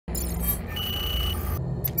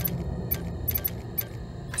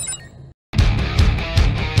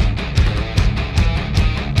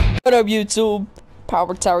What up, YouTube?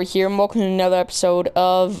 PowerTowerG here, and welcome to another episode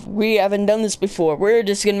of We Haven't Done This Before. We're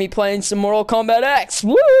just gonna be playing some Mortal Kombat X.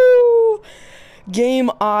 Woo! Game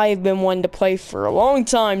I've been wanting to play for a long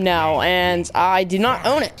time now, and I do not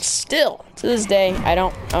own it. Still, to this day, I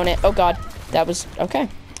don't own it. Oh god, that was okay.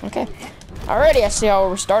 Okay. Alrighty, I see how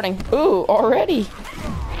we're starting. Ooh, already.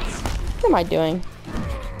 What am I doing?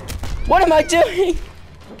 What am I doing?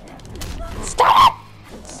 Stop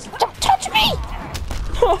it! Stop touching me!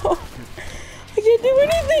 Oh, I can't do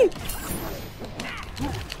anything.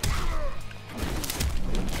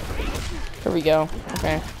 Here we go.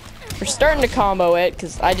 Okay. We're starting to combo it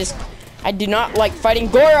because I do not like fighting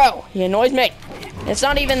Goro. He annoys me. It's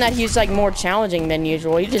not even that he's like more challenging than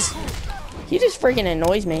usual. He just freaking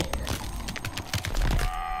annoys me.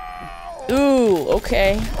 Ooh,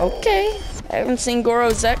 okay. Okay. I haven't seen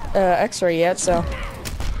Goro's X-ray yet, so.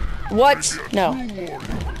 What? No.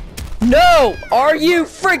 No! Are you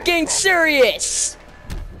freaking serious?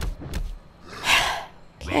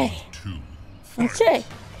 Okay. Okay.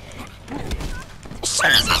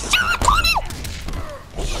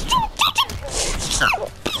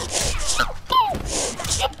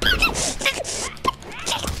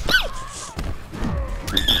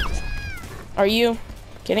 Are you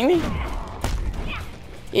kidding me?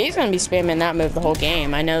 Yeah, he's gonna be spamming that move the whole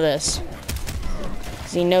game. I know this.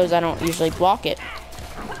 Because he knows I don't usually block it.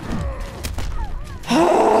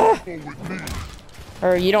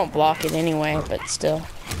 Or you don't block it anyway, but still.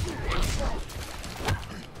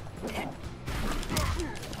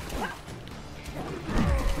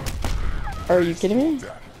 Are you kidding me?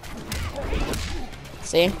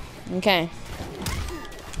 See? Okay.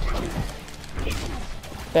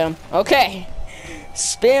 Boom. Okay.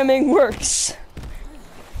 Spamming works.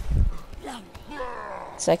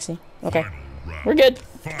 Sexy. Okay. We're good.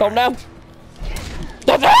 Calm down.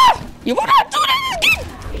 You will not do that again!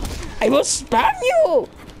 I will spam you!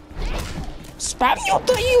 Spam you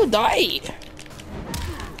till you die!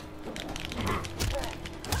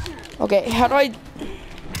 Okay, how do I...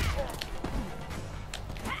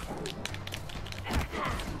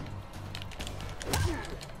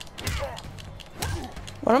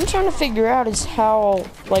 What I'm trying to figure out is how,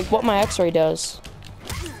 like, what my X-ray does.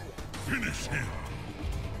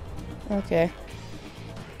 Okay.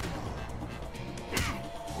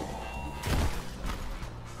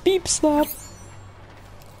 Beep slap.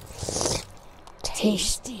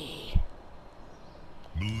 Tasty.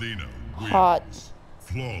 Hot.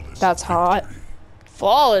 That's hot.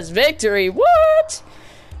 Flawless victory. What?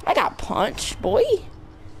 I got punch, boy.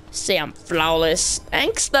 Say I'm flawless.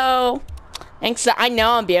 Thanks though. Thanks. I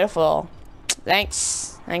know I'm beautiful.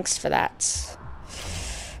 Thanks. Thanks for that.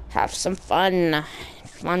 Have some fun.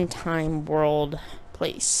 Fun time world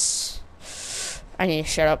place. I need to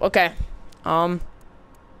shut up. Okay.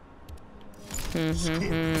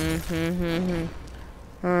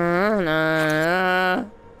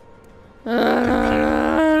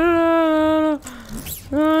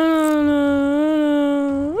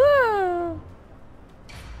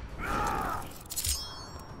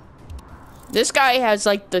 This guy has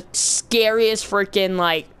like the scariest freaking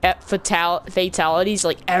like fatalities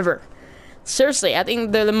like ever. Seriously, I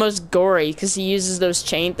think they're the most gory because he uses those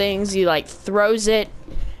chain things. He like throws it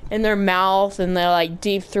in their mouth and they like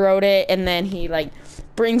deep throat it, and then he like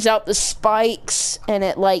brings out the spikes and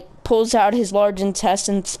it like pulls out his large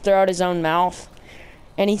intestines throughout his own mouth,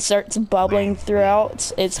 and he starts bubbling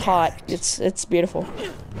throughout. It's hot. It's beautiful.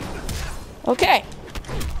 Okay.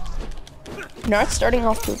 Now it's starting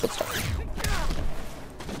off to a good start.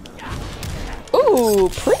 Ooh,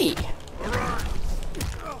 pretty.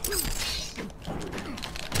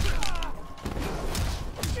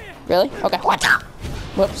 Really? Okay. What?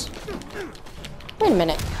 Whoops. Wait a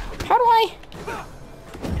minute. How do I...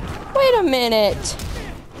 Wait a minute.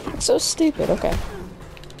 It's so stupid. Okay.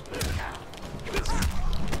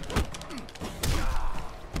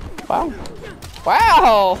 Wow.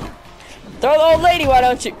 Wow! Throw the old lady, why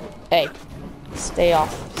don't you... Hey. Stay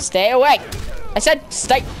off. Stay away. I said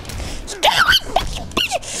stay... Stay away!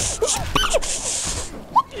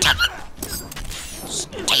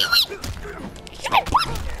 Stay away!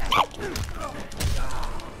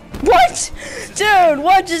 What? Dude,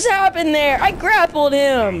 what just happened there? I grappled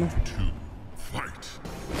him.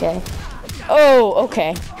 Okay. Oh,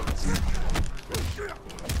 okay.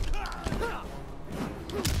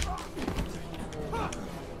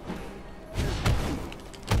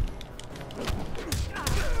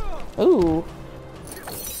 Ooh.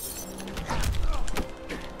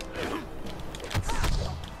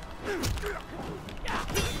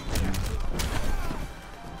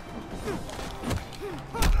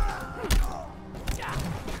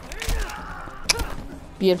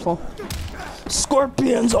 Beautiful.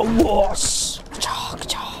 Scorpions are lost.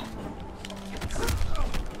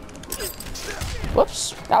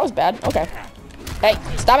 Whoops, that was bad. Okay. Hey,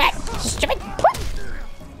 stop it! Stupid.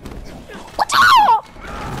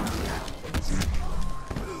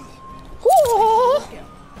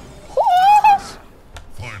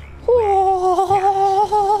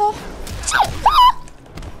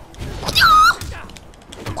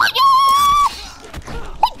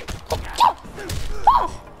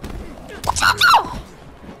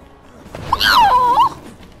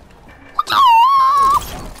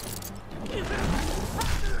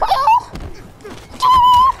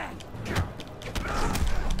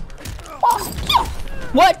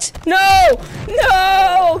 What? No!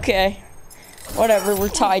 No! Okay. Whatever, we're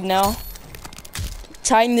tied now.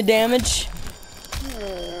 Tying the damage.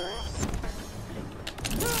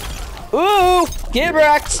 Ooh! Get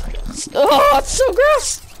wrecked! Oh, it's so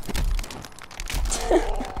gross!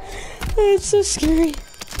 It's so scary.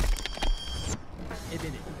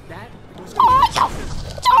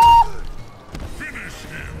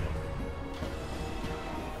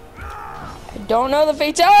 I don't know the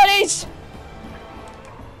fatalities!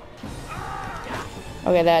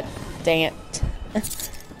 Okay, that, dang it.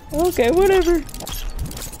 Okay, whatever.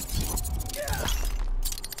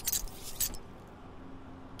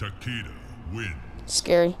 Takeda wins.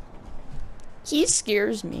 Scary. He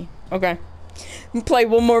scares me. Okay. We play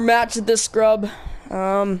one more match with this scrub.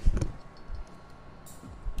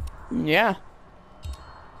 Yeah.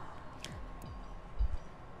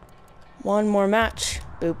 One more match.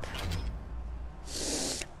 Boop.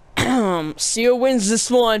 Seal wins this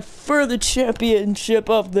one for the championship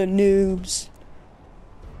of the noobs.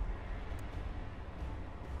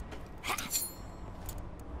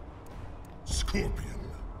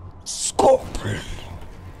 Scorpion.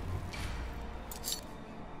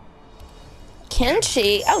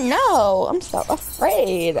 Kenshi? Oh no, I'm so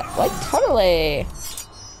afraid. Like totally.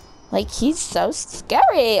 Like he's so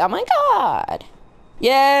scary. Oh my god.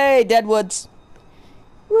 Yay, Deadwoods.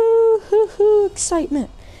 Woo hoo hoo, excitement.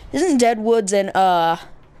 Isn't Deadwoods in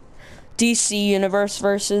DC Universe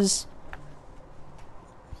versus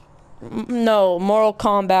no, Mortal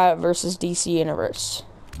Kombat versus DC Universe.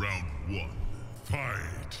 Round 1, fight.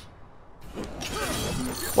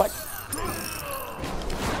 What?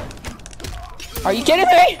 Are you kidding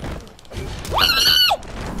me?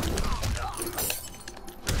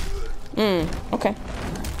 Okay.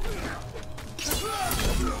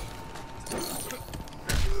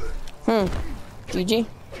 GG.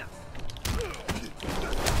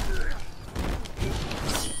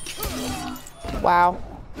 Wow.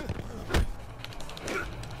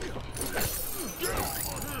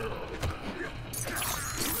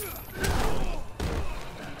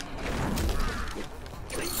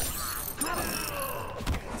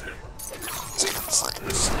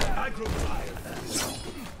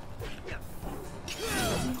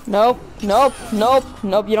 Nope, nope, nope,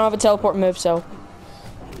 nope, you don't have a teleport move, so.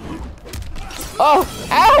 Oh,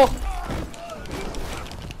 ow!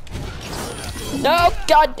 No,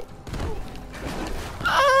 God.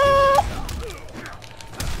 Ah!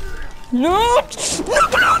 No!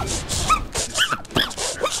 No!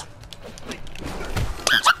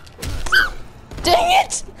 Dang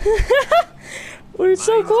it! We're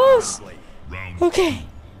so close. Okay.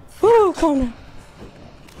 Woo, calm down.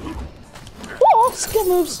 Oh, skill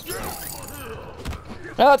moves.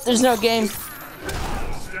 Oh, there's no game.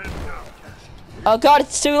 Oh god,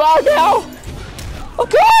 it's too loud now. Oh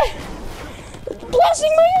god! It's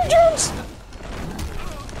blasting my eardrums.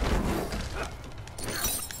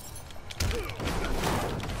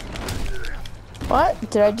 What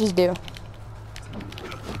did I just do?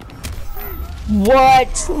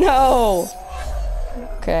 What? No.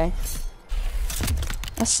 Okay.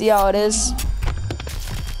 I see how it is.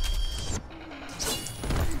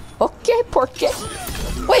 Okay, pork it.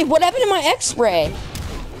 Wait, what happened to my X-ray?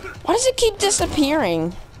 Why does it keep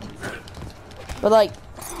disappearing? But like,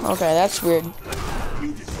 okay, that's weird.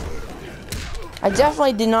 I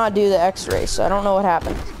definitely did not do the X-ray, so I don't know what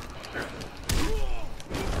happened.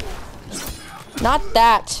 Not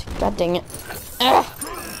that. God dang it. Ugh.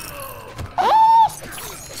 Ah!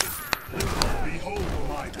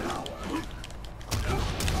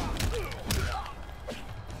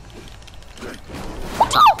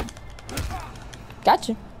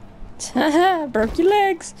 Gotcha. Broke your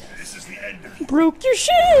legs. This is the end. Broke your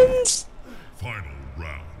shins. Final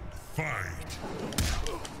round, fight.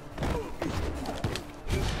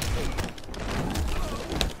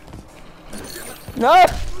 No,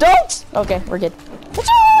 don't. Okay, we're good.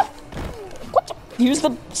 Use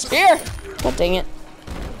the spear. God dang it.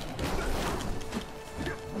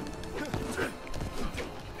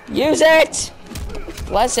 Use it!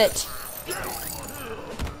 Bless it.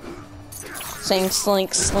 Sing,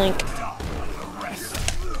 slink, slink.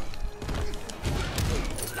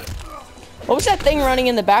 What was that thing running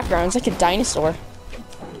in the background? It's like a dinosaur.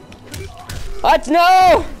 What?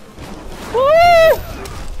 No! Woo!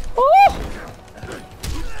 Woo!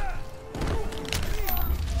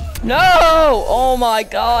 No! Oh my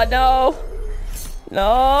god, no!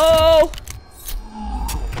 No!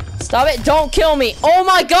 Stop it, don't kill me! Oh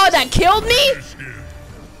my god, that killed me?!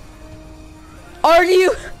 Are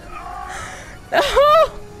you... No!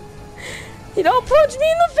 You don't punch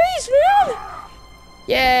me in the face, man!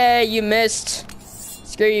 Yeah, you missed.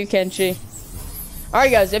 Screw you, Kenshi.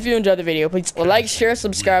 Alright guys, if you enjoyed the video, please like, share,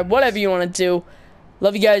 subscribe, whatever you want to do.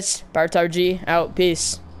 Love you guys. PowerTowerG out.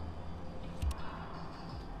 Peace.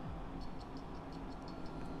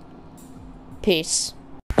 Peace.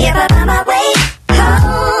 If I'm on my way.